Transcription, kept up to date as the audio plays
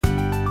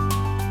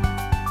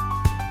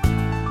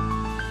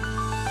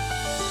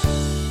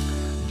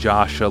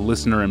Josh, a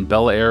listener in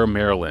Bel Air,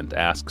 Maryland,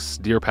 asks,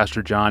 Dear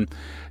Pastor John,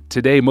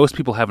 today most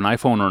people have an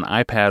iPhone or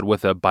an iPad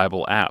with a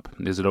Bible app.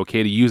 Is it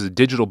okay to use a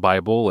digital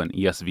Bible, an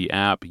ESV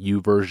app,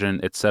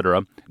 YouVersion,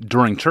 etc.,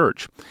 during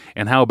church?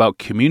 And how about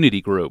community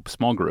group,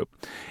 small group?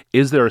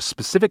 Is there a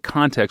specific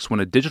context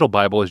when a digital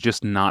Bible is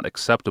just not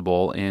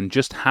acceptable? And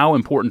just how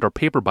important are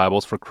paper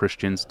Bibles for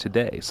Christians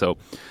today? So,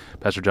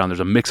 Pastor John, there's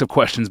a mix of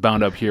questions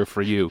bound up here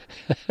for you.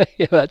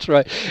 Yeah, that's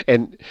right.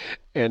 And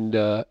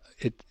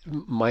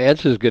my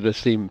answer is going to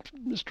seem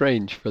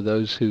strange for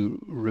those who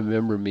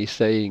remember me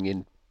saying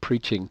in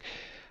preaching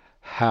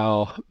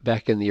how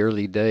back in the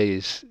early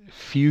days,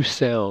 few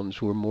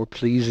sounds were more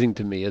pleasing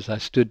to me as I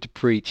stood to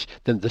preach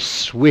than the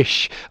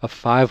swish of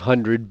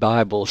 500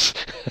 Bibles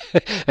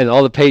and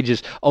all the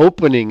pages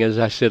opening as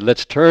I said,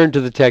 let's turn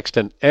to the text,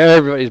 and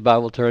everybody's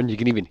Bible turned. You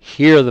can even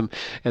hear them,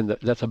 and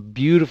that's a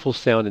beautiful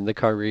sound in the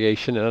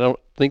congregation, and I don't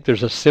think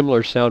there's a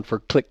similar sound for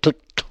click, click,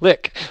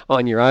 click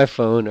on your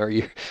iPhone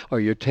or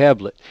your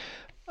tablet.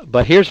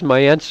 But here's my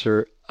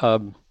answer.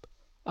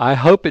 I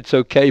hope it's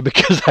okay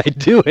because I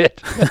do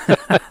it.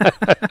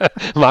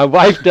 My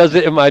wife does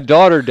it and my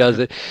daughter does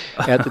it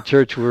at the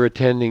church we're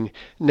attending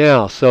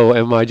now. So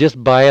am I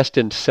just biased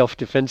and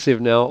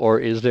self-defensive now, or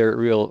is there a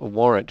real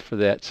warrant for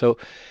that? So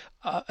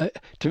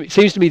it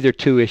seems to me there are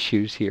two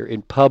issues here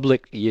in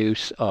public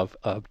use of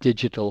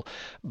digital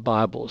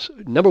Bibles.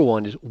 Number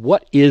one is,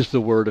 what is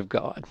the Word of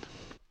God?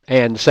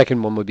 And the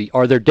second one would be,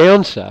 are there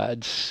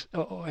downsides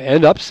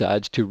and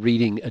upsides to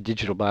reading a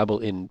digital Bible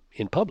in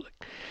public?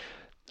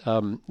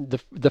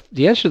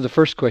 The answer to the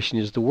first question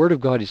is the Word of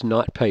God is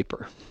not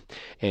paper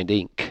and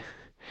ink,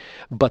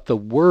 but the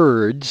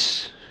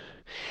words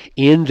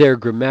in their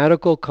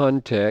grammatical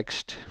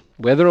context,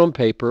 whether on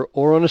paper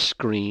or on a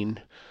screen.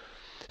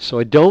 So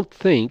I don't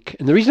think,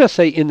 and the reason I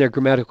say in their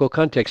grammatical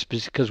context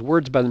is because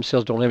words by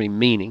themselves don't have any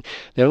meaning.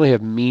 They only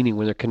have meaning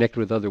when they're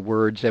connected with other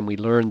words, and we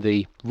learn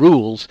the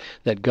rules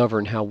that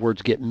govern how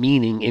words get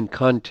meaning in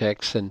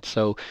context. And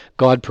so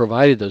God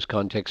provided those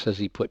contexts as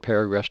he put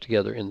paragraphs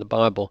together in the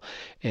Bible,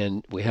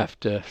 and we have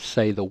to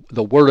say the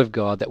Word of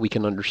God that we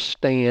can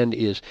understand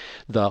is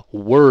the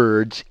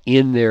words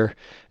in their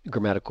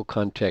grammatical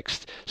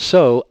context.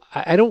 So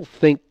I don't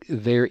think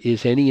there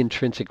is any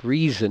intrinsic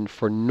reason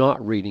for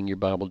not reading your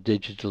Bible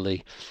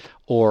digitally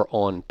or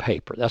on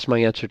paper. That's my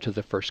answer to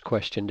the first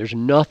question. There's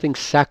nothing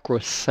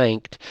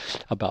sacrosanct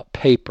about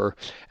paper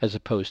as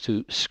opposed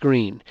to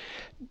screen.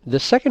 The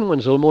second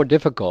one's a little more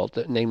difficult,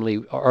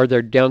 namely, are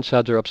there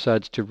downsides or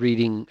upsides to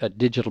reading a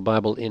digital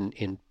Bible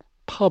in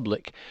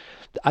public?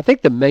 I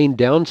think the main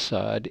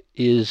downside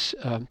is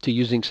to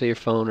using, say, a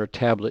phone or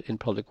tablet in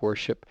public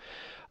worship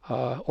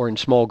or in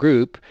small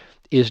group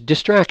is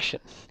distraction.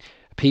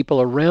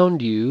 People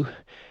around you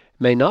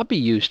may not be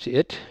used to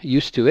it.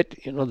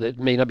 That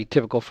may not be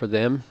typical for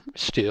them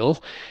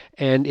still,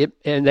 and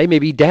they may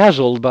be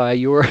dazzled by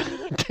your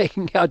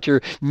taking out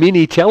your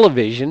mini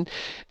television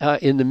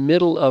in the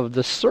middle of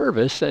the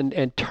service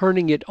and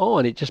turning it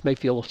on. It just may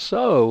feel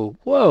so,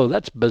 whoa,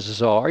 that's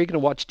bizarre. You're going to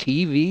watch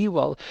TV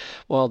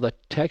while the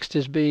text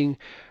is being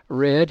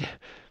read.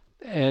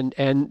 And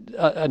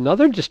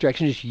another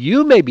distraction is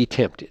you may be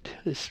tempted.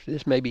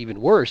 This may be even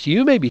worse.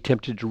 You may be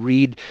tempted to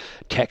read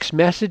text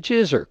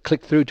messages or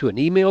click through to an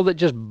email that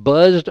just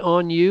buzzed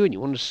on you, and you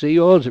want to see,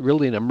 is it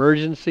really an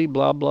emergency?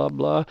 Blah blah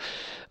blah.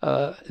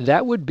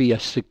 That would be a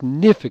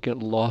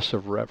significant loss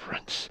of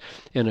reverence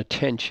and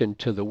attention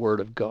to the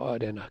Word of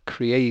God, and a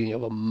creating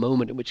of a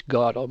moment in which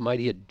God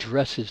Almighty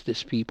addresses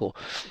this people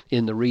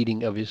in the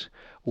reading of His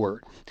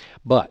Word.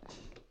 But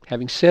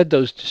having said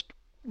those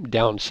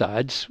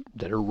downsides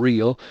that are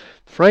real,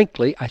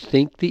 frankly, I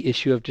think the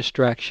issue of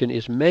distraction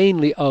is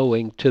mainly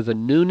owing to the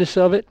newness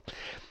of it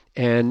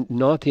and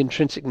not the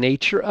intrinsic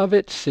nature of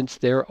it, since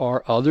there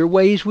are other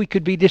ways we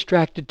could be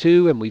distracted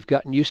too, and we've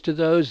gotten used to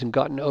those and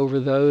gotten over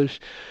those.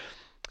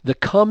 The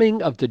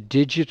coming of the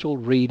digital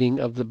reading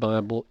of the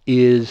Bible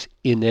is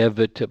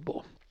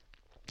inevitable,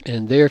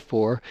 and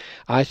therefore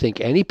I think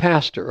any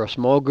pastor or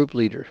small group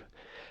leader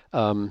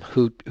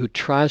who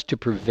tries to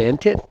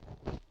prevent it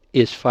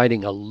is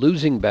fighting a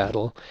losing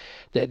battle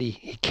that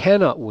he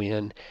cannot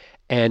win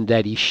and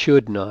that he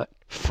should not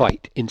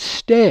fight.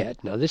 Instead,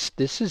 now this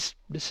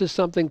is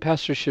something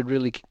pastors should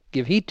really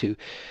give heed to.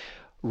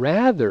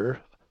 Rather,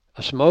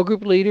 a small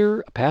group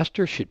leader, a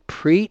pastor, should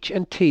preach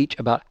and teach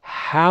about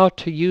how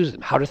to use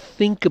them, how to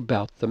think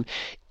about them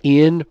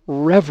in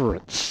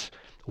reverence.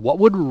 What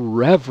would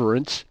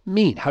reverence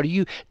mean? How do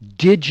you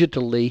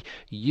digitally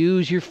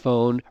use your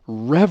phone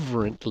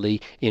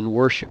reverently in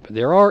worship?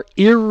 There are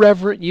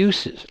irreverent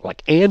uses,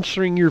 like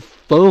answering your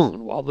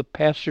phone while the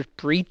pastor's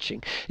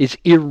preaching is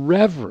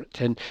irreverent,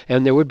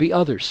 and there would be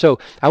others. So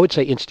I would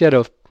say, instead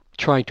of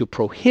trying to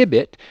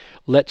prohibit,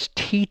 let's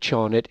teach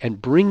on it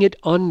and bring it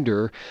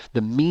under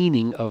the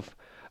meaning of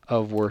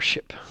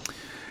worship.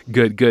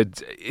 Good.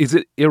 Is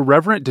it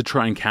irreverent to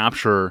try and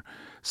capture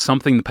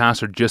something the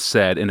pastor just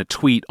said in a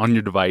tweet on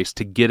your device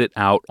to get it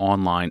out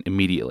online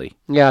immediately?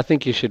 Yeah, I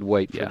think you should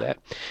wait for that.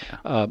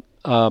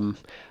 Yeah.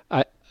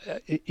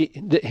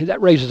 that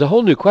raises a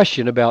whole new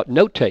question about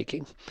note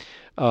taking.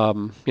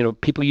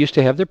 People used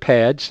to have their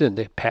pads, and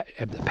the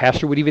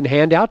pastor would even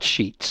hand out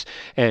sheets,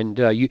 and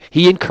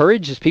he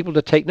encourages people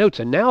to take notes.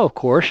 And now, of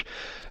course,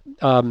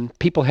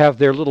 people have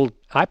their little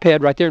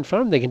iPad right there in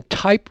front of them. They can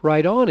type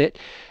right on it,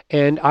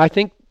 and I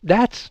think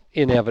that's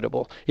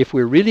inevitable. If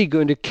we're really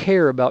going to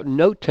care about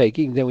note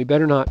taking, then we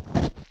better not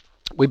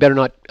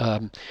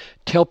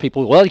tell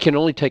people, well, you can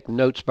only take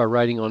notes by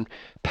writing on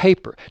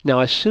paper.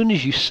 Now, as soon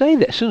as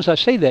I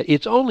say that,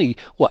 it's only,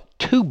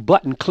 2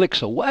 button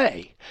clicks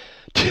away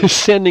to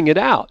sending it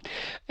out.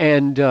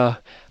 And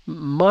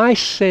my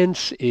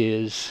sense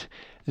is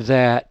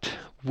that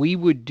we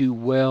would do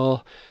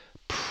well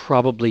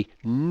probably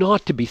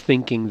not to be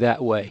thinking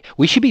that way.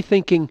 We should be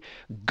thinking,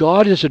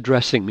 God is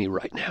addressing me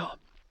right now.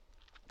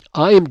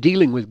 I am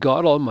dealing with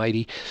God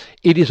Almighty.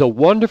 It is a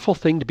wonderful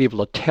thing to be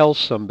able to tell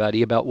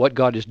somebody about what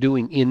God is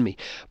doing in me,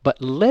 but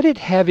let it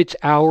have its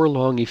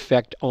hour-long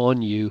effect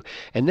on you,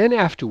 and then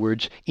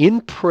afterwards,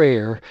 in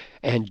prayer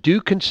and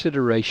due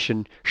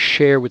consideration,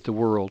 share with the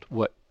world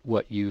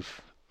what you've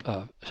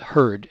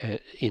heard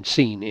and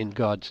seen in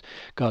God's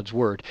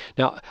Word.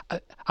 Now,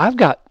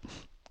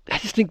 I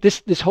just think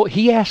this whole,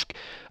 he asked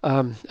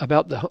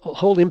about the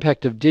whole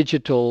impact of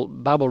digital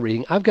Bible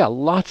reading. I've got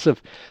lots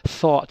of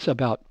thoughts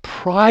about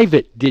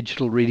private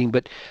digital reading,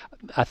 but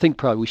I think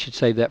probably we should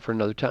save that for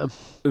another time.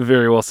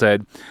 Very well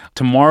said.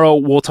 Tomorrow,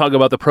 we'll talk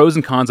about the pros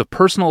and cons of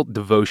personal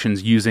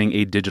devotions using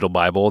a digital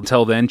Bible.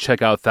 Until then,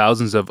 check out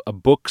thousands of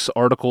books,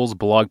 articles,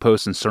 blog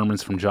posts, and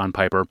sermons from John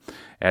Piper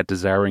at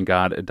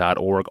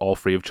desiringgod.org, all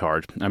free of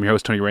charge. I'm your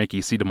host, Tony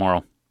Reinke. See you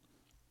tomorrow.